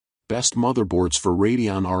Best motherboards for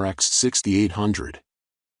Radeon RX 6800.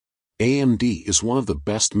 AMD is one of the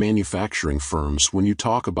best manufacturing firms when you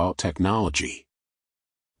talk about technology.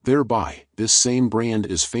 Thereby, this same brand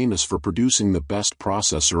is famous for producing the best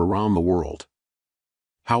processor around the world.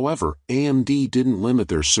 However, AMD didn't limit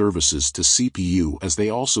their services to CPU, as they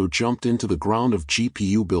also jumped into the ground of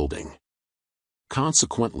GPU building.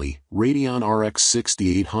 Consequently, Radeon RX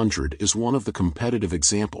 6800 is one of the competitive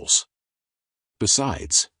examples.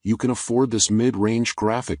 Besides, you can afford this mid-range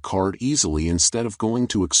graphic card easily instead of going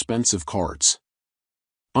to expensive cards.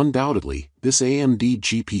 Undoubtedly, this AMD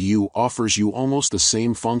GPU offers you almost the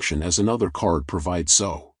same function as another card provides,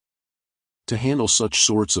 so to handle such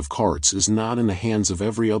sorts of cards is not in the hands of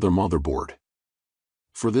every other motherboard.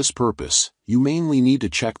 For this purpose, you mainly need to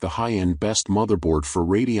check the high-end best motherboard for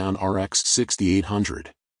Radeon RX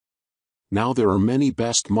 6800. Now there are many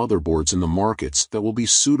best motherboards in the markets that will be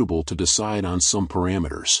suitable to decide on some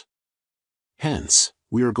parameters. Hence,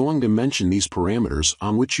 we are going to mention these parameters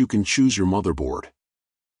on which you can choose your motherboard.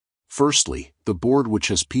 Firstly, the board which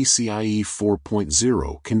has PCIe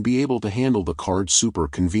 4.0 can be able to handle the card super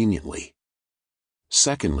conveniently.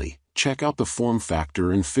 Secondly, check out the form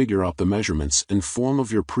factor and figure out the measurements and form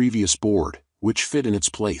of your previous board, which fit in its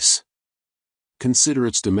place. Consider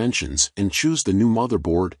its dimensions and choose the new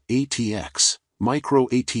motherboard, ATX, Micro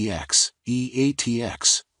ATX,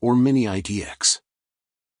 eATX, or Mini ITX.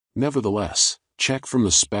 Nevertheless, check from the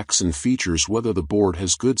specs and features whether the board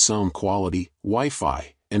has good sound quality,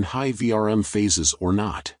 Wi-Fi, and high VRM phases or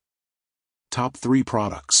not. Top 3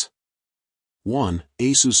 products. 1.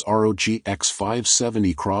 Asus ROG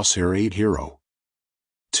X570 Crosshair 8 Hero.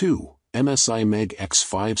 2. MSI Meg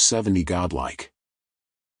X570 Godlike.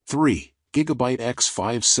 3. Gigabyte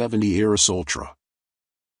X570 Aorus Ultra.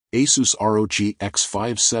 Asus ROG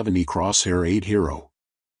X570 Crosshair 8 Hero.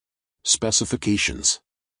 Specifications.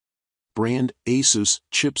 Brand, Asus,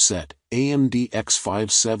 chipset, AMD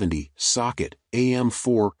X570, socket,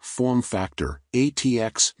 AM4, form factor,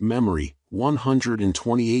 ATX, memory,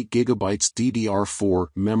 128GB DDR4,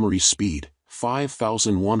 memory speed,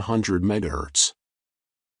 5100 MHz.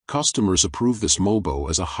 Customers approve this MOBO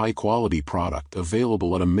as a high-quality product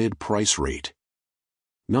available at a mid-price rate.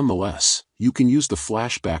 Nonetheless, you can use the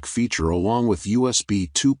flashback feature along with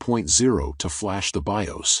USB 2.0 to flash the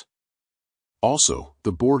BIOS. Also,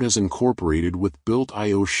 the board is incorporated with built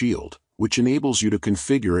I/O Shield, which enables you to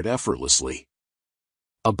configure it effortlessly.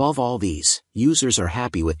 Above all these, users are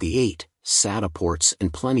happy with the 8 SATA ports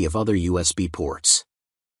and plenty of other USB ports.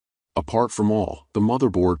 Apart from all, the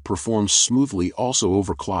motherboard performs smoothly, also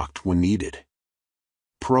overclocked when needed.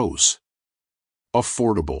 Pros: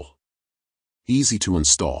 affordable, easy to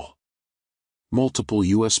install, multiple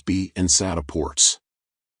USB and SATA ports,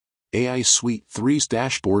 AI Suite 3's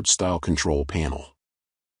dashboard-style control panel.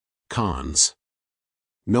 Cons: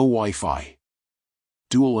 no Wi-Fi,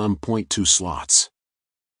 dual M.2 slots,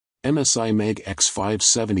 MSI Meg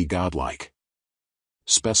X570 Godlike.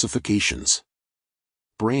 Specifications.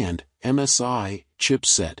 Brand, MSI,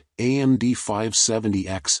 chipset, AMD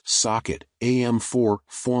 570X, socket, AM4,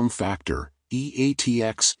 form factor,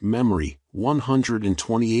 eATX, memory,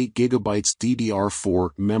 128GB DDR4,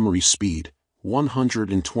 memory speed,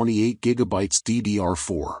 128GB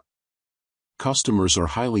DDR4. Customers are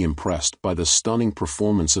highly impressed by the stunning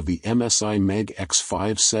performance of the MSI Meg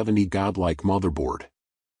X570 Godlike motherboard.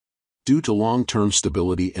 Due to long-term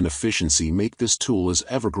stability and efficiency, make this tool as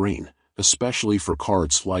evergreen, especially for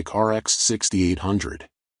cards like RX 6800.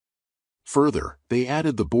 Further, they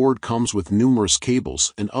added the board comes with numerous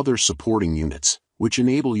cables and other supporting units, which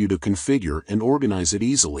enable you to configure and organize it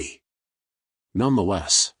easily.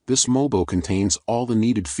 Nonetheless, this MOBO contains all the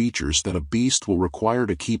needed features that a beast will require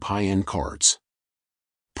to keep high-end cards.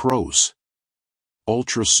 Pros: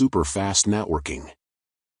 ultra super fast networking.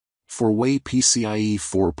 4-way PCIe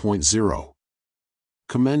 4.0.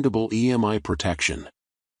 Commendable EMI protection.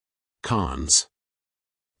 Cons: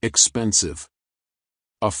 expensive.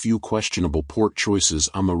 A few questionable port choices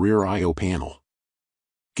on the rear I/O panel.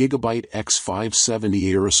 Gigabyte X570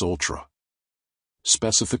 Aorus Ultra.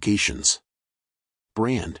 Specifications.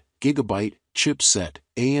 Brand, Gigabyte, chipset,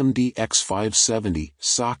 AMD X570,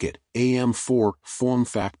 socket, AM4, form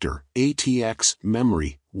factor, ATX,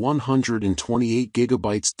 memory, 128GB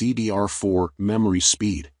DDR4, memory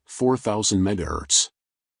speed, 4000 MHz.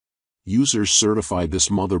 Users certified this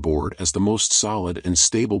motherboard as the most solid and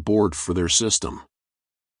stable board for their system.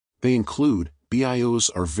 They include, BIOS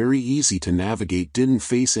are very easy to navigate, didn't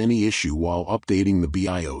face any issue while updating the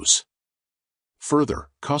BIOS. Further,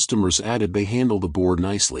 customers added they handle the board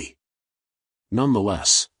nicely.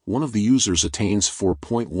 Nonetheless, one of the users attains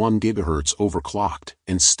 4.1 GHz overclocked,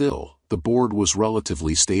 and still, the board was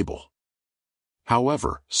relatively stable.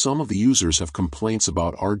 However, some of the users have complaints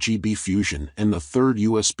about RGB fusion and the third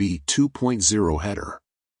USB 2.0 header.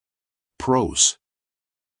 Pros: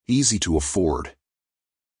 easy to afford.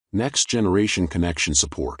 Next generation connection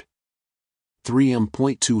support.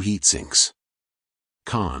 3M.2 heatsinks.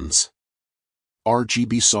 Cons: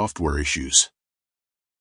 RGB software issues.